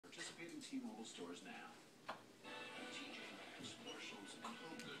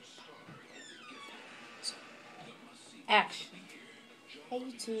Action. Hey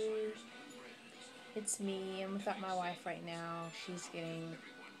YouTube, it's me. I'm without my wife right now. She's getting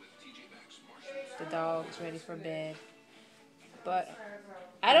the dogs ready for bed, but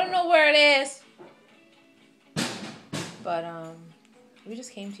I don't know where it is. But we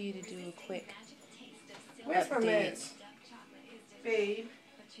just came to you to do a quick Where's my update. meds? Babe.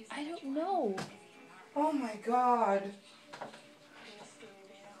 I don't know. Oh my God.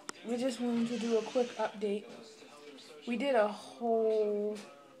 We just wanted to do a quick update. We did a whole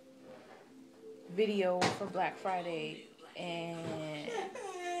video for Black Friday and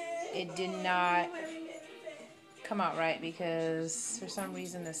it did not come out right because for some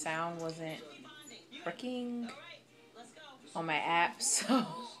reason the sound wasn't working on my app. So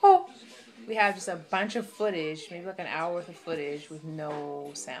we have just a bunch of footage, maybe like an hour worth of footage with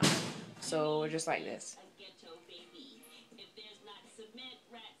no sound. So we're just like this.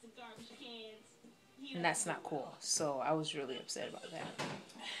 And that's not cool. So I was really upset about that.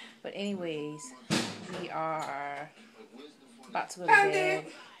 But anyways, we are about to go to bed,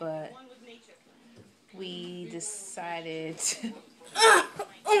 but we decided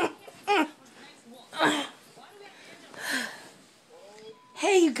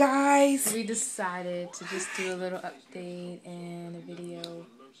Hey you guys. we decided to just do a little update and a video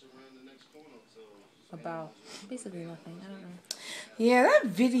about basically nothing. I don't know. Yeah, that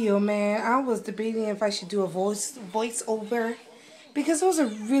video, man, I was debating if I should do a voiceover because it was a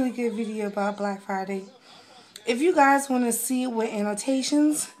really good video about Black Friday. If you guys want to see it with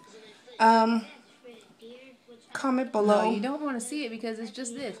annotations, comment below. No, you don't want to see it because it's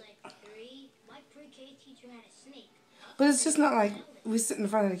just this. But it's just not like we sit in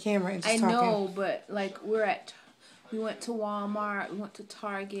front of the camera and just talking. I know, but like we went to Walmart, we went to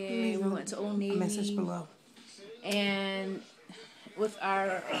Target, we went to Old Navy. Message below. And with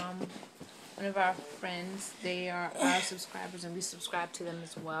our one of our friends, they are our subscribers and we subscribe to them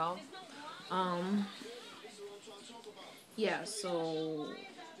as well. Yeah, so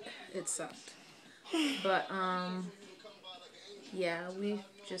it sucked. But yeah, we've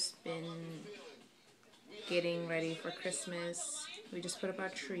just been getting ready for Christmas. We just put up our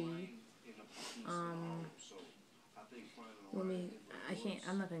tree. I'm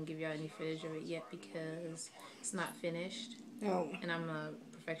not gonna give y'all any footage of it yet because it's not finished. No. And I'm a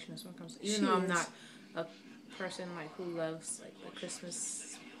perfectionist when it comes to, even though I'm not a person like who loves like the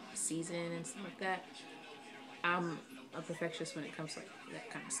Christmas season and stuff like that, I'm a perfectionist when it comes to like that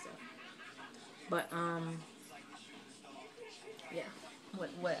kind of stuff. But yeah.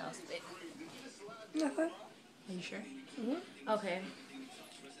 What else, babe? Nothing. Are you sure? Mm-hmm. Okay.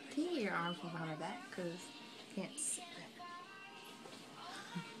 Can you get your arm from behind my back? Because I can't see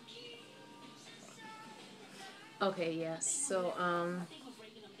that. Okay, yeah. So,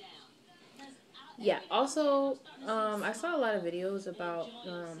 yeah. Also, I saw a lot of videos about,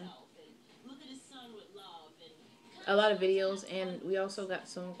 and we also got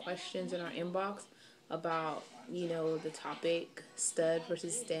some questions in our inbox about, you know, the topic, stud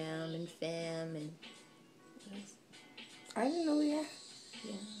versus stem and femme and... I didn't know that.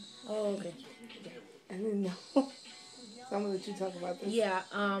 Yeah. Oh, okay. Yeah. I didn't know. So I'm gonna let you talk about this. Yeah,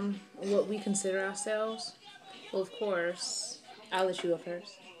 what we consider ourselves. Well, of course, I'll let you go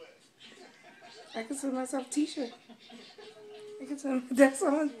first. I consider myself teacher. I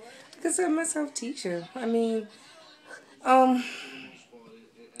consider myself teacher. I mean, I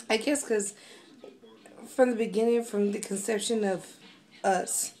guess because from the beginning, from the conception of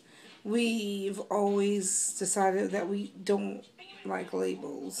us, we've always decided that we don't like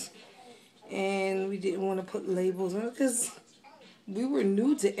labels. And we didn't want to put labels on it because we were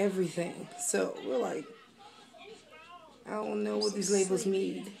new to everything. So we're like, I don't know what these labels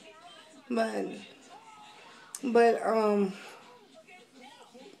mean. But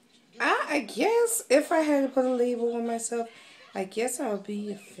I guess if I had to put a label on myself, I guess I would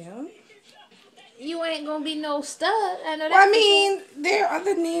be a femme. You ain't gonna be no stud. I know that. Well, I mean, there are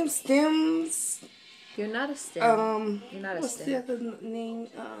other names, stems. You're not a stem. You're not a what's stem. the other name?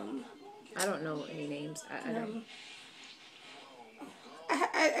 I don't know any names. I don't.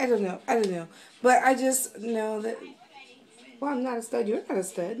 I don't know. I don't know. But I just know that. Well, I'm not a stud. You're not a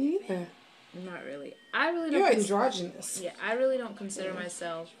stud neither. Not really. I really don't. You're androgynous. Yeah, I really don't consider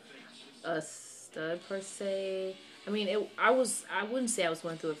myself a stud per se. I mean, I wouldn't say I was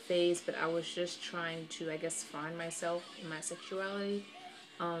going through a phase, but I was just trying to, I guess, find myself in my sexuality.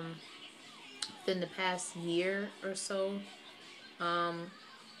 Within the past year or so,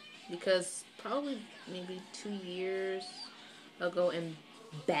 because probably maybe 2 years ago and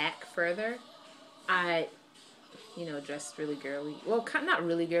back further, I, dressed really girly. Well, not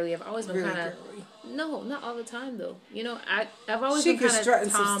really girly. I've always been Really kind of... girly. No, not all the time, though. I've always She been can kind strut in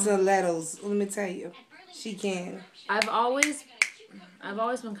of some stilettos. Let me tell you, she can. I've always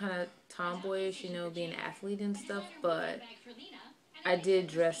been kind of tomboyish, being an athlete and stuff, but I did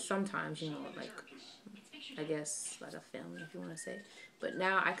dress sometimes, like, I guess, like a family, if you want to say. But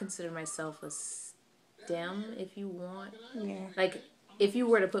now I consider myself a STEM, if you want. Yeah. Like, if you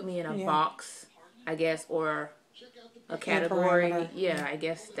were to put me in a box, I guess, or a category, yeah, I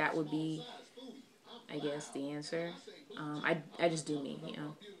guess that would be, the answer. I just do me,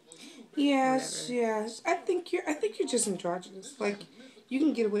 Yes, whatever. yes. I think you're just androgynous. Like, you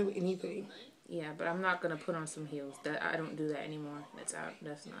can get away with anything. Yeah, but I'm not gonna put on some heels. That I don't do that anymore. That's out.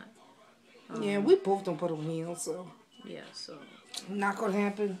 That's not. Yeah, we both don't put on heels, so. Yeah, so. Not gonna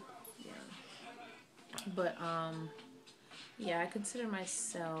happen. Yeah. But yeah, I consider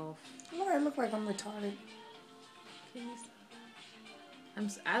myself. No, I look like I'm retarded.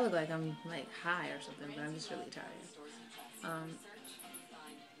 I look like I'm like high or something, but I'm just really tired.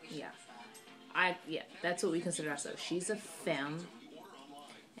 Yeah, that's what we consider ourselves. She's a femme,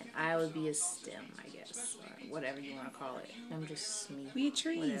 and I would be a STEM, I guess, or whatever you want to call it. I'm just me. We eat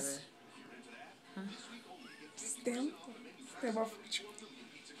trees. Whatever. Huh? Stem off a tree.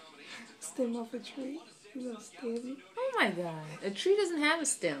 Stem off a tree. You know, stem. Oh my God! A tree doesn't have a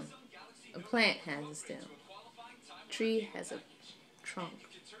stem. A plant has a stem. A tree has a trunk.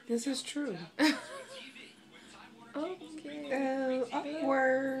 This is true. Okay.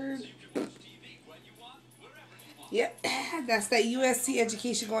 Awkward. Yep, that's that USC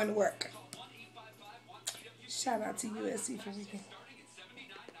education going to work. Shout out to USC for everything.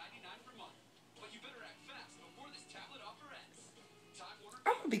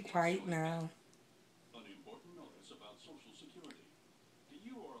 I'm gonna be quiet now.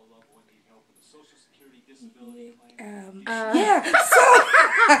 Yeah, so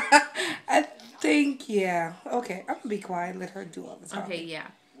I think, okay, I'm gonna be quiet, let her do all the talking. Okay, yeah.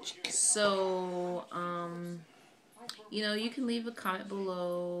 So, you can leave a comment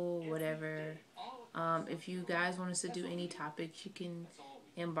below, whatever. If you guys want us to do any topics, you can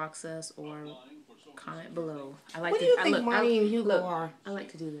inbox us or comment below. What do you think Monty and Hugo are? I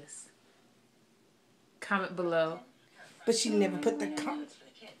like to do this. Comment below. But she never put the comment.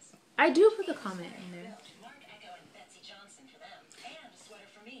 I do put the comment in there.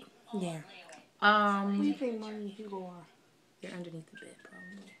 Yeah. What do you think Monty and Hugo are? They're underneath the bed,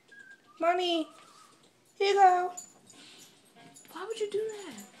 probably. Monty, Hugo. Why would you do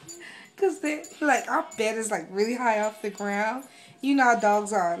that? Because they like our bed is like really high off the ground. You know how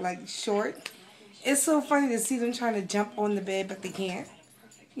dogs are, like short. It's so funny to see them trying to jump on the bed, but they can't.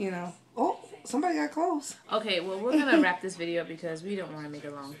 Oh, somebody got close. Okay, well, we're going to wrap this video up because we don't want to make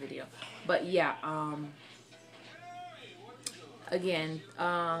a long video. But yeah, again,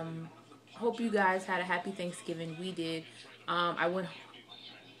 hope you guys had a happy Thanksgiving. We did. I went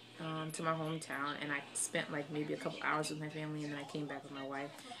to my hometown and I spent like maybe a couple hours with my family, and then I came back with my wife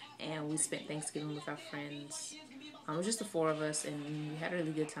and we spent Thanksgiving with our friends. It was just the four of us, and we had a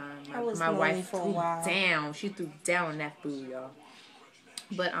really good time. My wife threw down. She threw down on that food, y'all.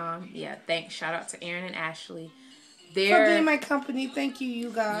 But yeah, thanks. Shout out to Aaron and Ashley. For being my company. Thank you,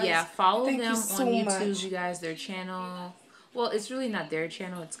 you guys. Yeah, follow them on YouTube, much. you guys. Their channel. Well, it's really not their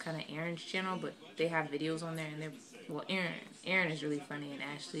channel. It's kind of Aaron's channel, but they have videos on there, and they're Aaron is really funny, and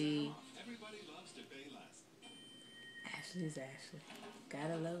Ashley's Ashley.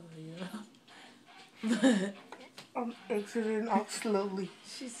 Gotta love her, But I'm exiting out slowly.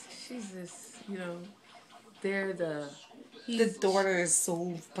 She's just, they're the daughter is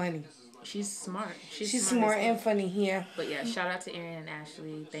so funny. She's smart. She's smart and funny, yeah. But yeah, shout out to Aaron and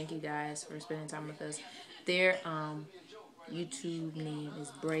Ashley. Thank you guys for spending time with us. Their YouTube name is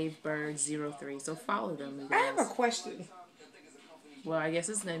BraveBird03. So follow them, you guys. I have a question. Well, I guess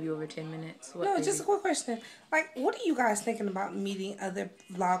it's going to be over 10 minutes. No, just a quick question. Like, what are you guys thinking about meeting other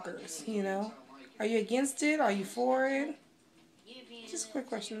vloggers, Are you against it? Are you for it? Just a quick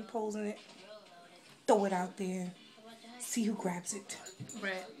question, posing it. Throw it out there. See who grabs it.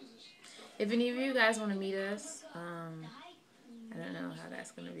 Right. If any of you guys want to meet us, I don't know how that's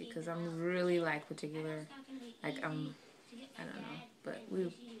going to be, because I'm really, particular. I don't know. But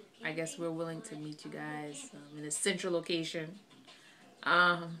I guess we're willing to meet you guys in a central location.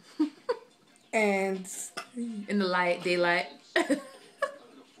 And in the daylight.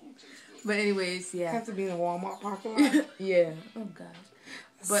 But anyways, yeah. Have to be in a Walmart parking lot. Yeah. Oh gosh.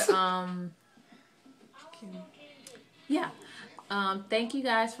 But yeah. Thank you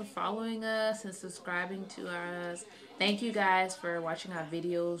guys for following us and subscribing to us. Thank you guys for watching our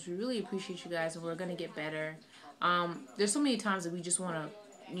videos. We really appreciate you guys, and we're gonna get better. There's so many times that we just want to,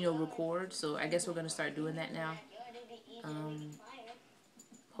 record. So I guess we're gonna start doing that now.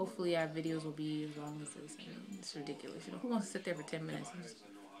 Hopefully our videos will be as long as this. It's ridiculous. Who wants to sit there for 10 minutes and just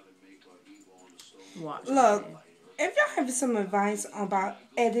watch? Look, if y'all have some advice about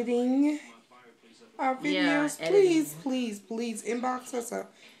editing our videos, please inbox us or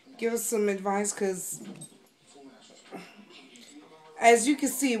give us some advice, because as you can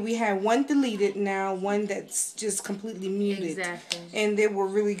see, we had one deleted now, one that's just completely muted. Exactly. And they were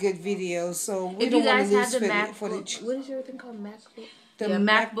really good videos, so we if don't you guys want to lose have the footage. MacBook, what is your thing called? MacBook? The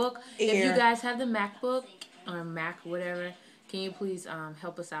MacBook. If you Air. guys have the MacBook or Mac, whatever, can you please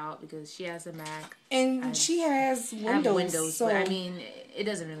help us out, because she has a Mac and she has Windows. I have Windows, so but I mean, it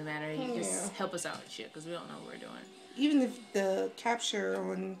doesn't really matter. You just help us out with shit, because we don't know what we're doing. Even if the capture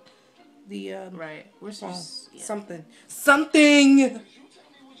on the right, we're just something.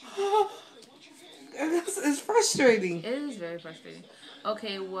 It's frustrating. It is very frustrating.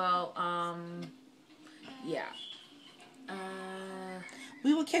 Okay, well, yeah.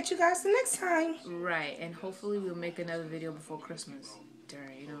 We will catch you guys the next time. Right, and hopefully we'll make another video before Christmas.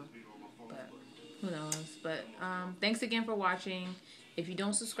 But who knows? But thanks again for watching. If you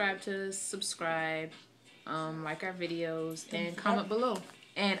don't subscribe to us, subscribe, like our videos, and comment below.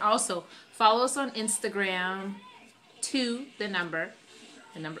 And also follow us on Instagram to the number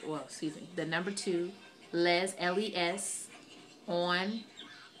 2, Les LES on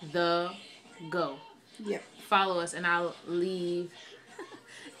the go. Yep. Follow us, and I'll leave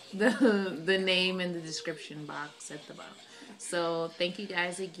the name in the description box at the bottom. So thank you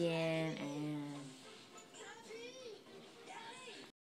guys again, and